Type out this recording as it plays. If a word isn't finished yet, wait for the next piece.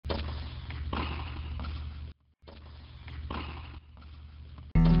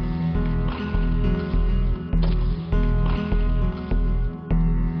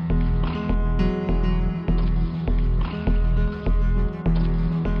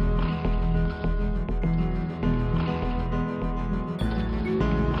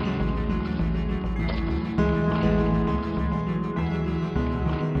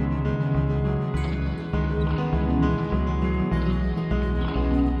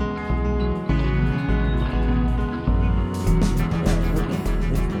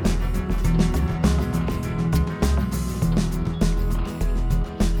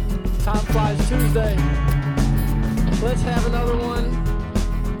Tuesday. Let's have another one.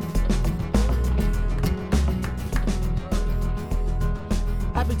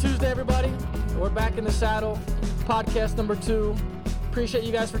 Happy Tuesday, everybody. We're back in the saddle. Podcast number 2. Appreciate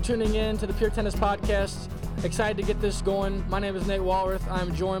you guys for tuning in to the Pure Tennis Podcast. Excited to get this going. My name is Nate Walworth.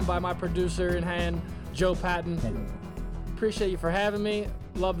 I'm joined by my producer in hand, Joe Patton. Hello. Appreciate you for having me.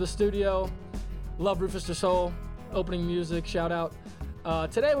 Love the studio. Love Rufus Du Sol. Opening music, shout out.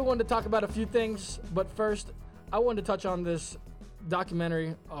 Today we wanted to talk about a few things, but first I wanted to touch on this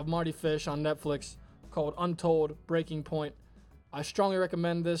documentary of Mardy Fish on Netflix called Untold: Breaking Point. I strongly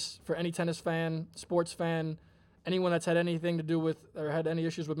recommend this for any tennis fan, sports fan, anyone that's had anything to do with or had any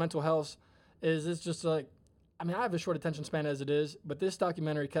issues with mental health. It's just like, I mean, I have a short attention span as it is, but this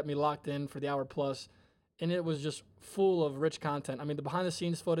documentary kept me locked in for the hour plus, and it was just full of rich content. I mean, the behind the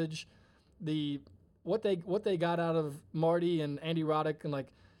scenes footage, what they got out of Mardy and Andy Roddick, and like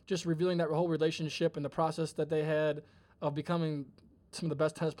just revealing that whole relationship and the process that they had of becoming some of the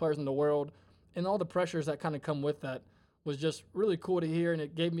best tennis players in the world, and all the pressures that kind of come with that was just really cool to hear, and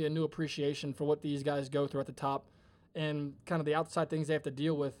it gave me a new appreciation for what these guys go through at the top and kind of the outside things they have to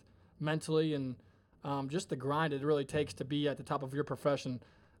deal with mentally, and just the grind it really takes to be at the top of your profession.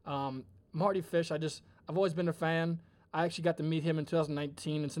 Mardy Fish, I've always been a fan. I actually got to meet him in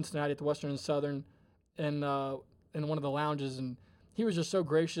 2019 in Cincinnati at the Western and Southern in one of the lounges, and he was just so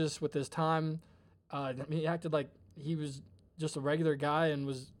gracious with his time. I mean, he acted like he was just a regular guy and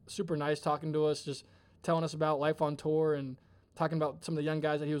was super nice talking to us, just telling us about life on tour and talking about some of the young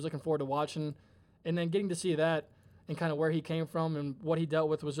guys that he was looking forward to watching. And then getting to see that and kind of where he came from and what he dealt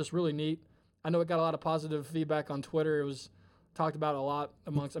with was just really neat. I know it got a lot of positive feedback on Twitter. It was talked about a lot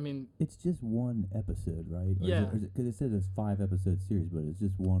amongst, It's just one episode, right? Or Yeah. Because it said it's 5-episode series, but it's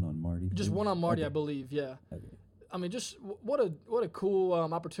just one on Mardy. just one on Mardy, Okay. I believe, yeah. Okay. I mean, just what a cool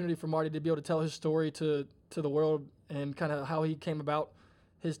opportunity for Mardy to be able to tell his story to the world and kind of how he came about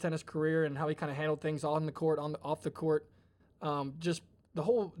his tennis career and how he kind of handled things on the court, off the court. Just the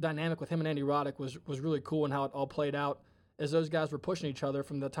whole dynamic with him and Andy Roddick was really cool, and how it all played out as those guys were pushing each other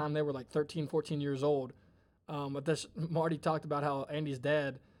from the time they were like 13, 14 years old. But Marty talked about how Andy's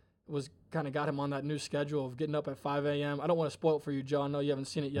dad was kind of got him on that new schedule of getting up at 5 a.m. I don't want to spoil it for you, Joe. I know you haven't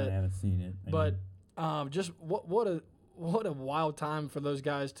seen it yet. I haven't seen it. But just what a wild time for those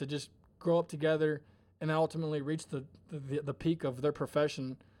guys to just grow up together and then ultimately reach the peak of their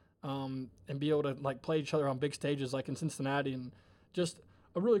profession, and be able to like play each other on big stages like in Cincinnati, and just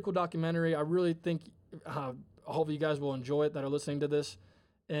a really cool documentary. I really think all of you guys will enjoy it that are listening to this.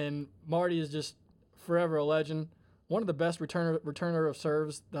 And Mardy is just forever a legend, one of the best returner of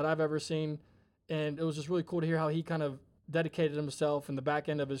serves that I've ever seen, and it was just really cool to hear how he kind of dedicated himself in the back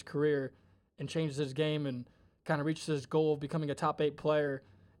end of his career and changed his game and kind of reached his goal of becoming a top 8 player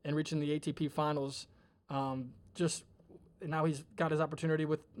and reaching the ATP finals. Just now he's got his opportunity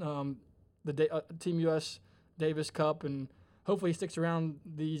with the Team US Davis Cup, and hopefully he sticks around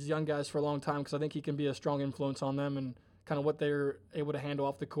these young guys for a long time, because I think he can be a strong influence on them and kind of what they're able to handle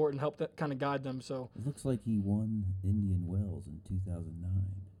off the court and help that kind of guide them. So it looks like he won Indian Wells in 2009.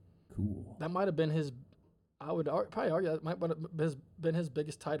 Cool. That might have been his. I would probably argue that might have been his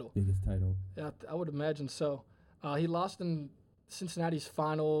biggest title. Biggest title. Yeah, I would imagine so. He lost in Cincinnati's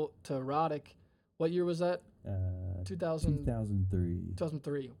final to Roddick. What year was that? 2003.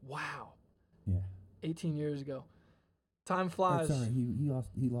 2003. Wow. Yeah. 18 years ago. Time flies. Sorry, he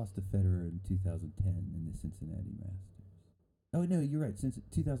lost to Federer in 2010 in the Cincinnati Masters. Oh no, you're right. Since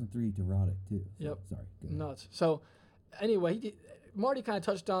 2003 to Roddick too. So, Yep. Sorry. Nuts. So anyway, Mardy kind of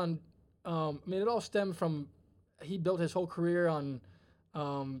touched on. It all stemmed from he built his whole career on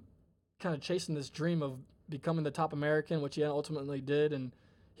kind of chasing this dream of becoming the top American, which he ultimately did, and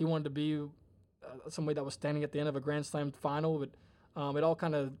he wanted to be somebody that was standing at the end of a Grand Slam final. But it all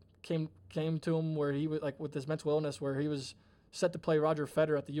kind of came to him where he was like with his mental illness, where he was set to play Roger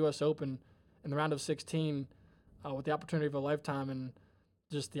Federer at the U.S. Open in the round of 16 with the opportunity of a lifetime, and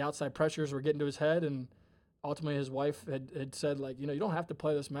just the outside pressures were getting to his head, and ultimately his wife had said, like, you don't have to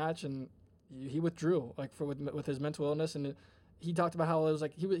play this match, and he withdrew like with his mental illness. And he talked about how it was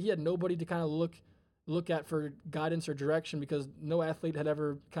like he had nobody to kind of look at for guidance or direction, because no athlete had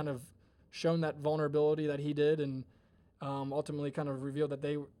ever kind of shown that vulnerability that he did, and ultimately kind of revealed that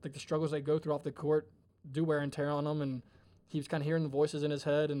the struggles they go through off the court do wear and tear on them, and he was kind of hearing the voices in his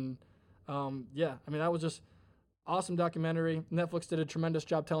head. And that was just awesome documentary. Netflix did a tremendous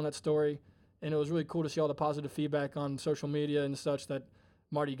job telling that story, and it was really cool to see all the positive feedback on social media and such that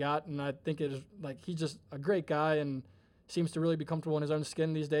Mardy got. And I think it is like he's just a great guy and seems to really be comfortable in his own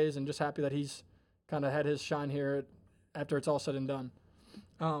skin these days, and just happy that he's kind of had his shine here after it's all said and done.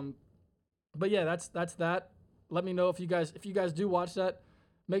 But yeah, that's that. Let me know if you guys do watch that.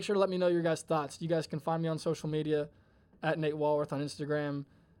 Make sure to let me know your guys' thoughts. You guys can find me on social media at Nate Walworth on Instagram,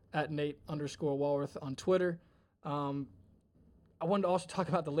 at Nate_Walworth on Twitter. I wanted to also talk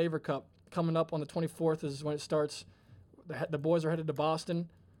about the Laver Cup coming up on the 24th is when it starts. The boys are headed to Boston.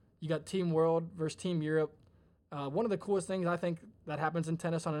 You got Team World versus Team Europe. One of the coolest things I think that happens in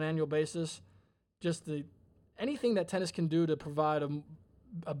tennis on an annual basis, just anything that tennis can do to provide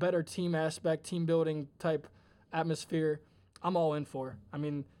a better team aspect, team building type atmosphere, I'm all in for. I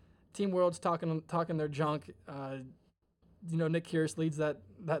mean, Team World's talking their junk. Nick Kyrgios leads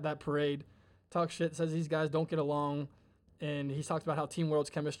that parade, talks shit, says these guys don't get along, and he's talked about how Team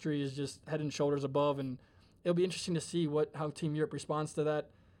World's chemistry is just head and shoulders above, and it'll be interesting to see how Team Europe responds to that.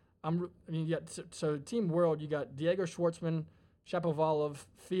 So Team World, you got Diego Schwartzman, Shapovalov,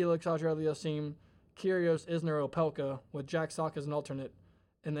 Felix Auger-Aliassime, Kyrgios, Isner, Opelka, with Jack Sock as an alternate,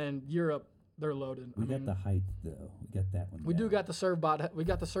 and then Europe, they're loaded. We got the height though. We got that one. We do got the serve bot. We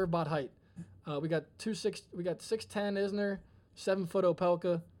got the serve bot height. We got 6'10" Isner, 7 foot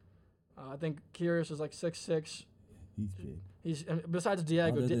Opelka. I think Kyrgios is like 6'6". He's big. Besides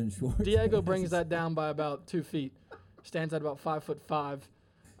Diego. Diego brings that down by about 2 feet. Stands at about 5'5".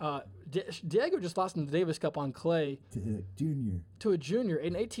 Diego just lost in the Davis Cup on clay to a junior,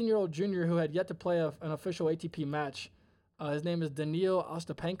 an 18-year-old junior who had yet to play an official ATP match. His name is Daniil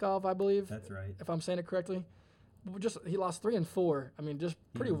Ostapenkov, I believe. That's right. If I'm saying it correctly. He lost 3 and 4. I mean, just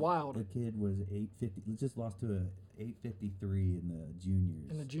pretty wild. The kid was 850. Just lost to a 853 in the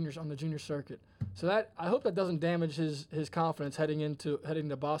juniors. On the junior circuit. So I hope that doesn't damage his confidence heading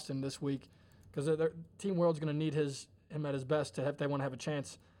to Boston this week, because Team World's going to need him at his best if they want to have a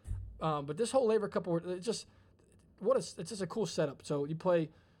chance. But this whole Laver Cup, it's just a cool setup. So you play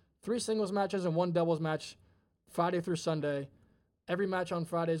 3 singles matches and 1 doubles match, Friday through Sunday. Every match on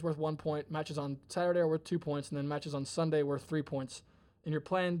Friday is worth 1 point. Matches on Saturday are worth 2 points, and then matches on Sunday worth 3 points. And you're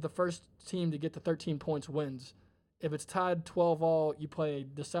playing the first team to get to 13 points wins. If it's tied 12-all, you play a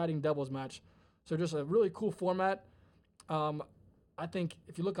deciding doubles match. So just a really cool format. I think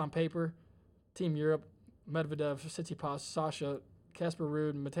if you look on paper, Team Europe, Medvedev, Tsitsipas, Sasha, Casper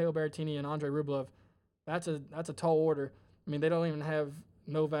Ruud, Matteo Berrettini, and Andrei Rublev, that's a tall order. I mean, they don't even have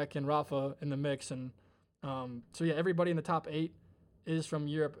Novak and Rafa in the mix. And so, yeah, everybody in the top 8 is from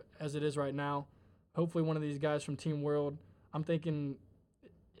Europe as it is right now. Hopefully one of these guys from Team World. I'm thinking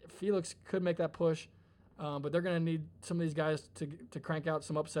Felix could make that push, but they're going to need some of these guys to crank out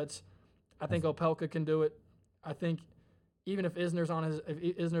some upsets. I think Opelka can do it. I think even if Isner's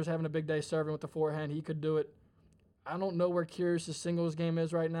having a big day serving with the forehand, he could do it. I don't know where Kyrgios' singles game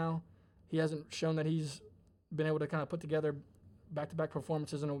is right now. He hasn't shown that he's been able to kind of put together back-to-back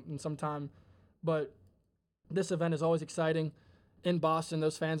performances in some time. But this event is always exciting. In Boston,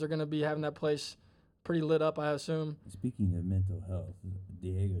 those fans are going to be having that place pretty lit up, I assume. Speaking of mental health,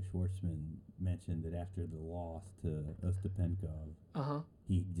 Diego Schwartzman mentioned that after the loss to Ostapenkov,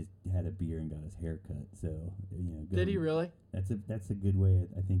 he just had a beer and got his hair cut. So, did he really? That's a good way,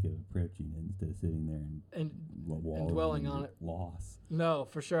 I think, of approaching it instead of sitting there and dwelling on it. Loss. No,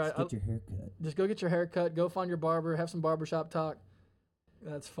 for sure. Just get your hair cut. Just go get your hair cut. Go find your barber. Have some barbershop talk.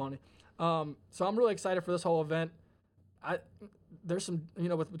 That's funny. So I'm really excited for this whole event. There's some,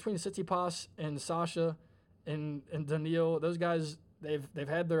 between Tsitsipas and Sasha and Daniil, those guys, they've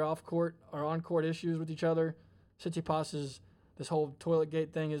had their off-court or on-court issues with each other. Tsitsipas this whole toilet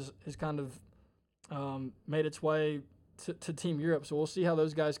gate thing is kind of made its way to Team Europe. So we'll see how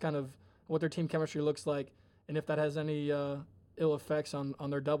those guys what their team chemistry looks like, and if that has any ill effects on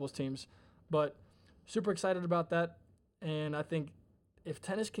their doubles teams. But super excited about that, and I think if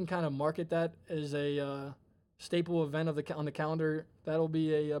tennis can kind of market that as a staple event on the calendar, that'll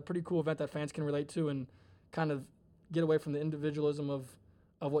be a pretty cool event that fans can relate to and kind of get away from the individualism of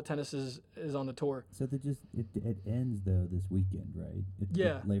what tennis is on the tour. So it ends though this weekend, right?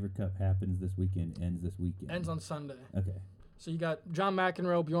 Yeah. The Laver Cup happens this weekend, ends this weekend. Ends on Sunday. Okay. So you got John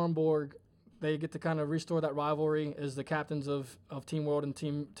McEnroe, Bjorn Borg. They get to kind of restore that rivalry as the captains of Team World and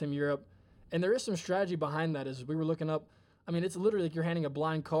Team Europe. And there is some strategy behind that as we were looking up. I mean, it's literally like you're handing a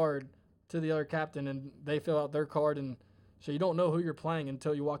blind card to the other captain, and they fill out their card, and so you don't know who you're playing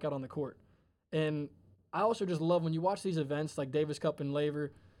until you walk out on the court. And I also just love when you watch these events like Davis Cup and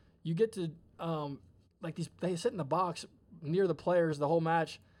Laver, you get to they sit in the box near the players the whole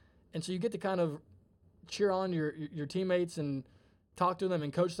match, and so you get to kind of cheer on your teammates and talk to them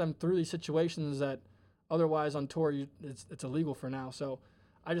and coach them through these situations that otherwise on tour it's illegal for now. So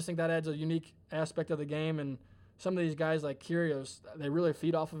I just think that adds a unique aspect of the game, and some of these guys like Kyrgios, they really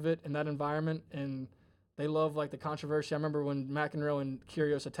feed off of it in that environment, and they love the controversy. I remember when McEnroe and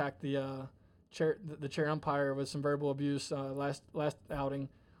Kyrgios attacked the the chair umpire with some verbal abuse last outing,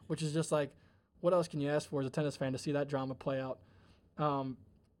 which is just like, what else can you ask for as a tennis fan to see that drama play out?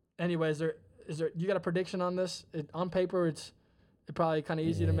 Anyway, is there you got a prediction on this? On paper, it's probably kind of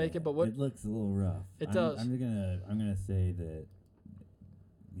easy to make it, but what it looks a little rough. It does. I'm gonna say that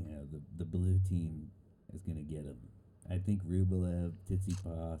the blue team is gonna get him. I think Rublev,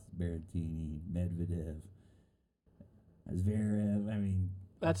 Tsitsipas, Berrettini, Medvedev, Zverev. I mean,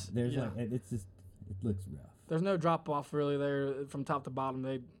 it looks rough. There's no drop off really there from top to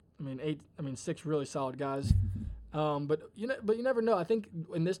bottom. Six really solid guys. But you never know. I think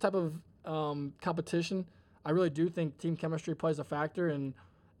in this type of competition, I really do think team chemistry plays a factor, and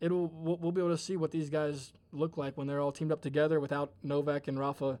we'll be able to see what these guys look like when they're all teamed up together without Novak and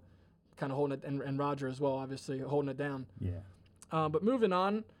Rafa kind of holding it, and Roger as well, obviously holding it down. Yeah. But moving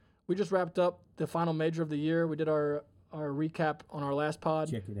on, we just wrapped up the final major of the year. We did our recap on our last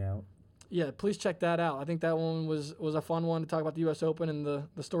pod. Check it out. Yeah, please check that out. I think that one was a fun one to talk about the U.S. Open and the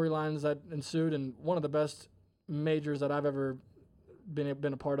storylines that ensued, and one of the best majors that I've ever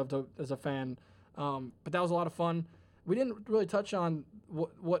been a part of as a fan. But that was a lot of fun. We didn't really touch on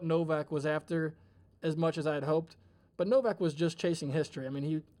what Novak was after as much as I had hoped, but Novak was just chasing history. I mean,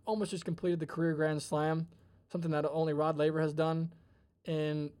 he almost just completed the career Grand Slam, something that only Rod Laver has done,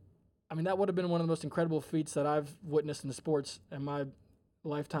 and I mean that would have been one of the most incredible feats that I've witnessed in the sports in my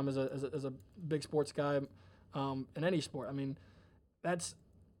lifetime as a big sports guy, in any sport. I mean, that's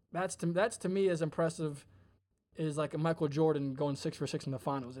to me as impressive is like a Michael Jordan going 6 for 6 in the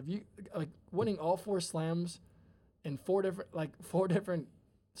finals. If you like winning all 4 slams in 4 different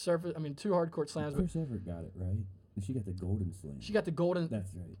surface, I mean 2 hard court slams. Chris Evert got it right. And she got the golden slam. She got the golden.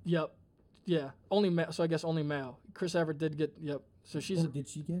 That's right. Yep. Yeah. So I guess only male. Chris Evert did get. Yep. So she's. Did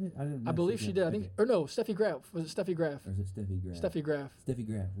she get it? I believe she did. I think. Or no, Steffi Graf. Was it Steffi Graf? Or is it Steffi Graf? Steffi Graf. Steffi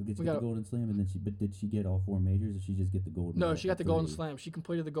Graf. She got the golden slam, and then but did she get all 4 majors, or did she just get the golden? No, she got the golden slam. She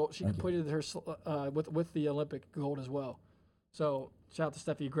completed the gold. She completed her with the Olympic gold as well. So shout out to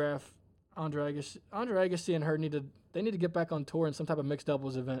Steffi Graf. Andre Agassi and her need to get back on tour in some type of mixed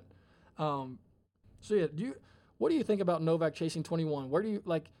doubles event. So yeah, what do you think about Novak chasing 21? Where do you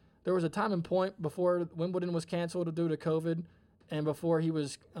like? There was a time and point before Wimbledon was canceled due to COVID, and before he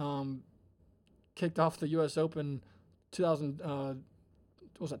was kicked off the U.S. Open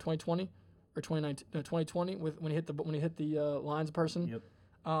 2020 or 2019? No, 2020 when he hit the lines person. Yep.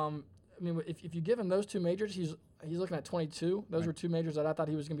 I mean, if you give him those 2 majors, he's looking at 22. Those were 2 majors that I thought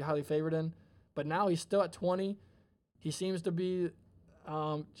he was going to be highly favored in, but now he's still at 20. He seems to be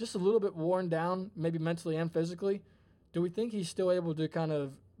just a little bit worn down, maybe mentally and physically. Do we think he's still able to kind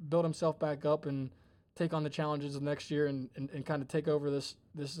of build himself back up and take on the challenges of next year and kind of take over this?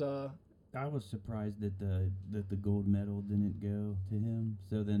 I was surprised that the gold medal didn't go to him.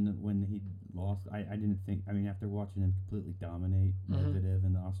 So then when he lost, I didn't think. I mean, after watching him completely dominate Medvedev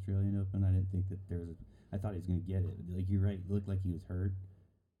in the Australian Open, I didn't think that I thought he was going to get it. Like you're right, it looked like he was hurt.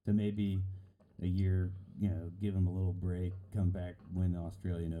 So maybe a year, give him a little break, come back, win the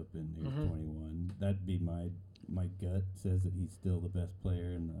Australian Open, age 21. That'd be my gut says that he's still the best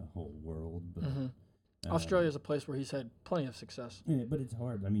player in the whole world. But Australia's a place where he's had plenty of success. Yeah, but it's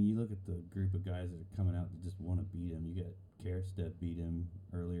hard. I mean, you look at the group of guys that are coming out that just want to beat him. You got Kjærstedt beat him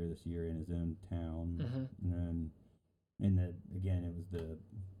earlier this year in his own town, and that again it was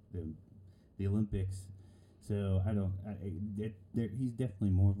the Olympics. So he's definitely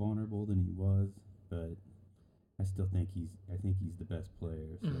more vulnerable than he was, but I still think he's the best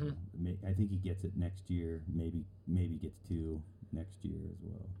player. So I think he gets it next year. Maybe gets 2 next year as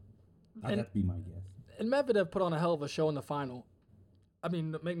well. That'd be my guess. And Medvedev put on a hell of a show in the final. I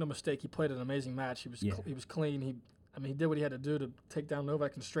mean, make no mistake, he played an amazing match. He was clean. He did what he had to do to take down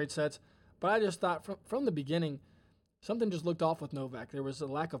Novak in straight sets. But I just thought from the beginning, something just looked off with Novak. There was a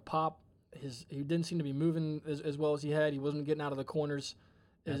lack of pop. He didn't seem to be moving as well as he had. He wasn't getting out of the corners.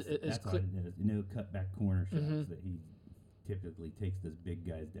 No cutback corner shots that he typically takes those big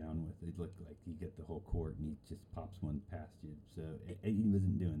guys down with. It looked like he get the whole court and he just pops one past you. So he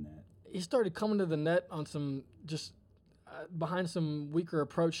wasn't doing that. He started coming to the net on some behind some weaker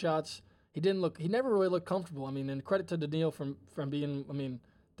approach shots. He never really looked comfortable. I mean, and credit to Daniil from being. I mean,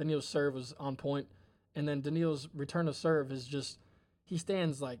 Daniil's serve was on point, and then Daniil's return of serve is just he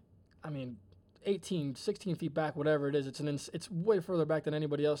stands 18, 16 feet back, whatever it is. It's way further back than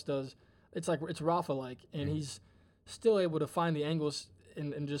anybody else does. It's Rafa-like, and he's still able to find the angles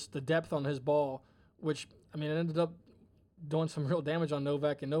and just the depth on his ball, which, I mean, it ended up doing some real damage on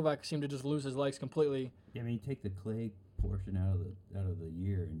Novak, and Novak seemed to just lose his legs completely. Yeah, I mean, you take the clay portion out of the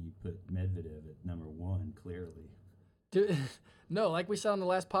year, and you put Medvedev at number 1, clearly. Dude, no, like we said on the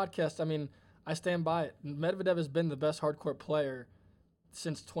last podcast, I mean, I stand by it. Medvedev has been the best hard court player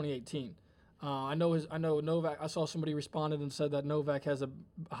since 2018. I know Novak. I saw somebody responded and said that Novak has a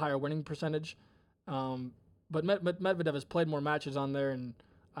higher winning percentage, but Medvedev has played more matches on there, and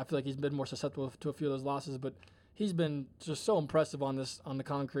I feel like he's been more susceptible to a few of those losses. But he's been just so impressive on the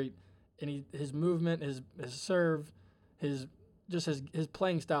concrete, and his movement, his serve, his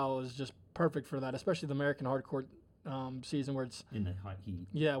playing style is just perfect for that, especially the American hard court season where it's in the hot heat.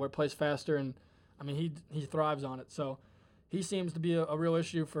 Yeah, where it plays faster, and I mean he thrives on it. So he seems to be a real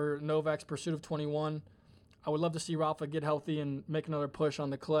issue for Novak's pursuit of 21. I would love to see Rafa get healthy and make another push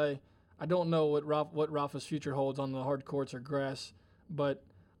on the clay. I don't know what Rafa's future holds on the hard courts or grass, but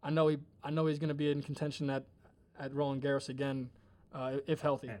I know he's going to be in contention at Roland Garros again if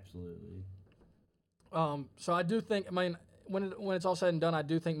healthy. Absolutely. So I do think, when it's all said and done, I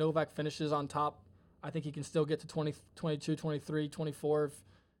do think Novak finishes on top. I think he can still get to 20, 22, 23, 24 if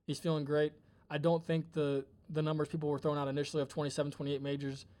he's feeling great. I don't think the numbers people were throwing out initially of 27, 28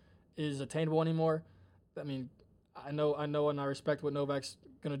 majors is attainable anymore. I mean, I know, and I respect what Novak's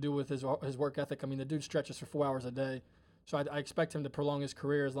going to do with his work ethic. I mean, the dude stretches for 4 hours a day. So I expect him to prolong his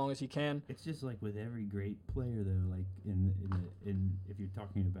career as long as he can. It's just like with every great player, though. Like in if you're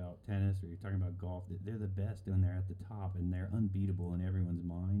talking about tennis or you're talking about golf, they're the best when they're at the top and they're unbeatable in everyone's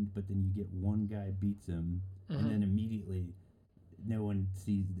mind. But then you get one guy beats them, and then immediately no one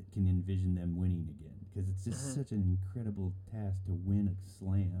can envision them winning again because it's just such an incredible task to win a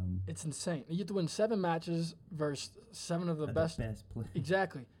slam. It's insane. You have to win 7 matches versus 7 of the best players.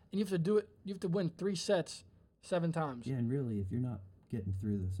 Exactly, and you have to do it. You have to win 3 sets 7 times. Yeah, and really, if you're not getting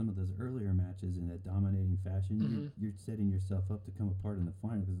through some of those earlier matches in a dominating fashion, you're setting yourself up to come apart in the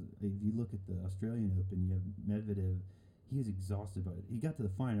final. Because if you look at the Australian Open, you have Medvedev. He was exhausted by it. He got to the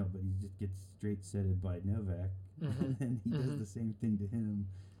final, but he just gets straight setted by Novak, and then he does the same thing to him.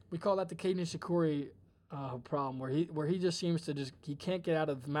 We call that the Kei Nishikori problem, where he just seems to he can't get out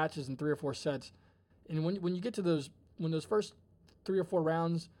of matches in 3 or 4 sets, and when you get to those first 3 or 4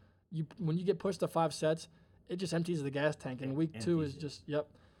 rounds, when you get pushed to 5 sets. It just empties the gas tank, and week 2 is just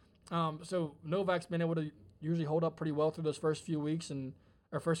so Novak's been able to usually hold up pretty well through those first few weeks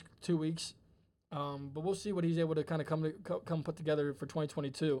or first 2 weeks, but we'll see what he's able to kind of come put together for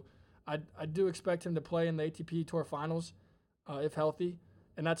 2022. I do expect him to play in the ATP Tour Finals if healthy,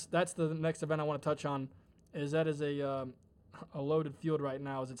 and that's the next event I want to touch on. Is a loaded field right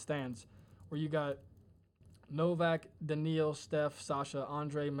now as it stands, where you got Novak, Daniil, Steph, Sasha,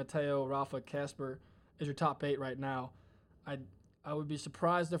 Andre, Matteo, Rafa, Casper. Is your top 8 right now. I would be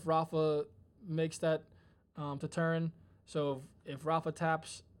surprised if Rafa makes that to Turin. So if Rafa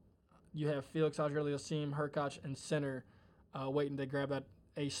taps, you have Felix Auger-Aliassime, Hurkacz, and Sinner waiting to grab that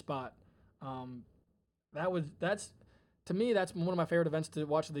ace spot. That's to me that's one of my favorite events to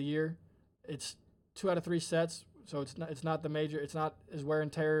watch of the year. It's 2 out of 3 sets, so it's not the major. It's not as wear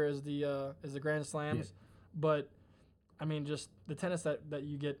and tear as the Grand Slams, but I mean just the tennis that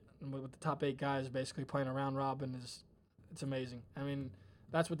you get with the top 8 guys basically playing a round robin it's amazing. I mean,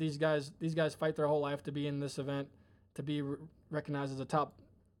 that's what these guys fight their whole life to be in this event, to be recognized as a top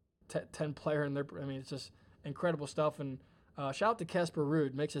 10 player in it's just incredible stuff. And shout out to Casper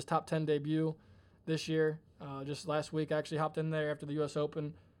Ruud, makes his top 10 debut this year. Just last week, actually hopped in there after the U.S.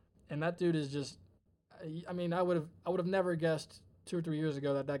 Open, and that dude is just. I mean, I would have never guessed 2 or 3 years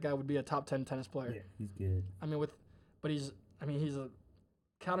ago that guy would be a top 10 tennis player. Yeah, he's good. I mean, he's a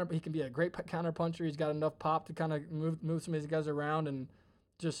counter. He can be a great counter puncher. He's got enough pop to kind of move some of these guys around and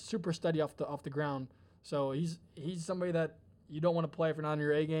just super steady off the ground. So he's somebody that you don't want to play if you're not on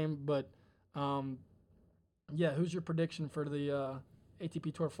your A game. But who's your prediction for the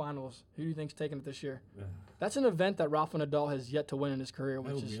ATP Tour Finals? Who do you think's taking it this year? That's an event that Rafa Nadal has yet to win in his career,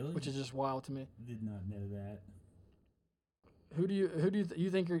 which is just wild to me. Did not know that. Who do you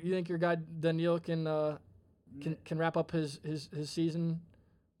think your guy Daniil can wrap up his season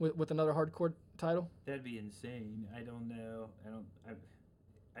with another hard court title? That'd be insane. I don't know.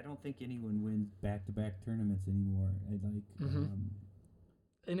 I don't think anyone wins back-to-back tournaments anymore.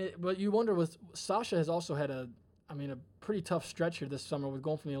 But you wonder with Sasha has also had a pretty tough stretch here this summer with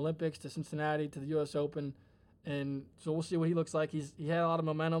going from the Olympics to Cincinnati to the U.S. Open, and so we'll see what he looks like. He had a lot of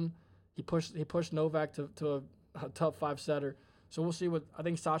momentum. He pushed Novak to a tough 5-setter. So we'll see what I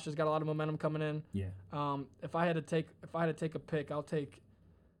think. Sasha's got a lot of momentum coming in. Yeah. If I had to take a pick, I'll take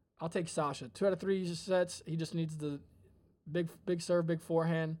Sasha. 2 out of 3 sets. He just needs the big serve, big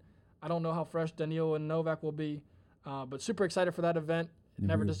forehand. I don't know how fresh Daniil and Novak will be, but super excited for that event. It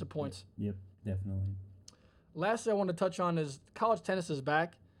never disappoints. Yep, definitely. Lastly, I want to touch on is college tennis is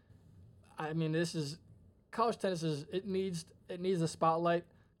back. I mean, college tennis it needs the spotlight.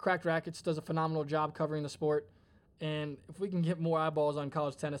 Cracked Racquets does a phenomenal job covering the sport. And if we can get more eyeballs on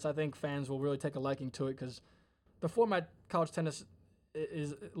college tennis, I think fans will really take a liking to it because the format college tennis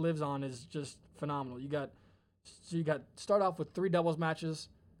lives on is just phenomenal. You got start off with 3 doubles matches,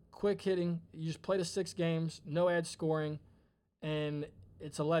 quick hitting. You just play the 6 games, no ad scoring, and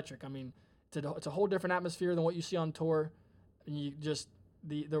it's electric. I mean, it's a whole different atmosphere than what you see on tour. And you just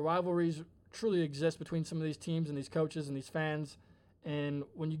the rivalries truly exist between some of these teams and these coaches and these fans. And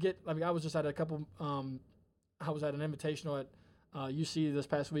when you get, I mean, I was just at a couple. I was at an invitational at UC this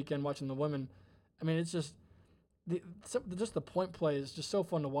past weekend watching the women. I mean, it's just the point play is just so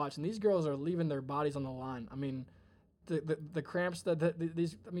fun to watch, and these girls are leaving their bodies on the line. I mean, the cramps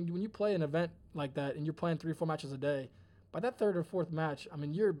these. I mean, when you play an event like that and you're playing 3-4 matches a day, by that 3rd or 4th match, I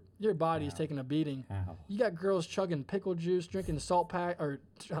mean, your body is taking a beating. Ow. You got girls chugging pickle juice, drinking salt pack or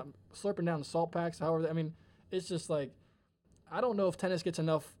slurping down salt packs. However, I mean, it's just like I don't know if tennis gets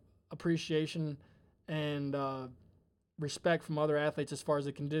enough appreciation and respect from other athletes as far as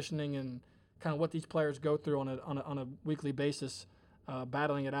the conditioning and kind of what these players go through on a weekly basis,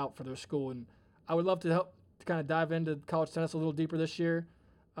 battling it out for their school. And I would love to help to kind of dive into college tennis a little deeper this year.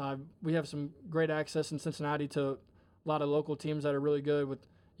 We have some great access in Cincinnati to a lot of local teams that are really good.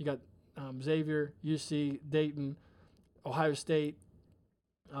 You got Xavier, UC, Dayton, Ohio State.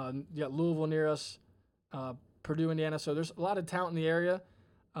 You got Louisville near us, Purdue, Indiana. So there's a lot of talent in the area.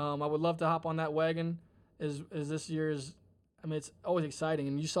 I would love to hop on that wagon as this year is. I mean, it's always exciting.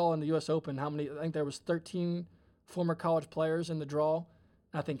 And you saw in the U.S. Open I think there was 13 former college players in the draw.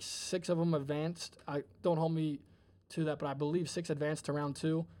 I think 6 of them advanced. Don't hold me to that, but I believe 6 advanced to round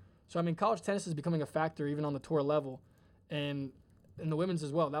 2. So, I mean, college tennis is becoming a factor even on the tour level. And in the women's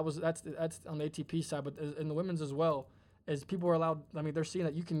as well. That's on the ATP side, but in the women's as well, as people are allowed, I mean, they're seeing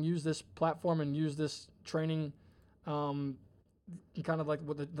that you can use this platform and use this training kind of like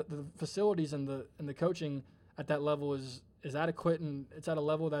with the facilities and the coaching at that level is adequate, and it's at a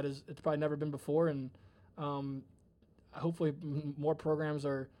level that it's probably never been before, and hopefully more programs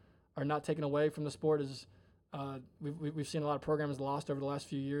are not taken away from the sport. As we've seen a lot of programs lost over the last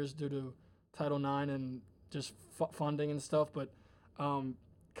few years due to Title IX and just funding and stuff. But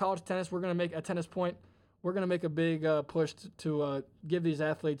college tennis, we're going to make at Tennis Point, we're going to make a big push to give these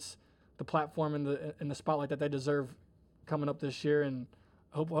athletes the platform and the spotlight that they deserve coming up this year, and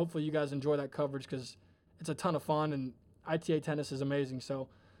hopefully you guys enjoy that coverage because it's a ton of fun, and ITA tennis is amazing. So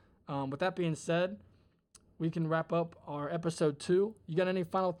with that being said, we can wrap up our episode 2. You got any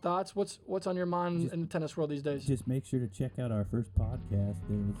final thoughts? What's on your mind in the tennis world these days? Just make sure to check out our first podcast.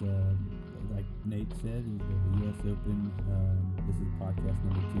 There was, like Nate said, it was the U.S. Open. This is podcast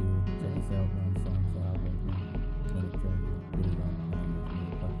number 2. Check us out. We're on SoundCloud right now. Let it try to put it on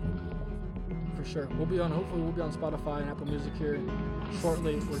the platform. For sure. Hopefully we'll be on Spotify and Apple Music here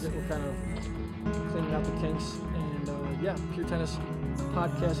shortly. We're kind of cleaning out the kinks. And Pure Tennis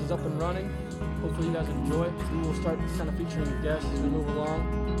podcast is up and running. Hopefully you guys enjoy it. We will start kind of featuring guests as we move along.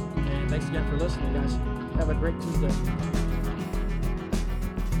 And thanks again for listening, guys. Have a great Tuesday.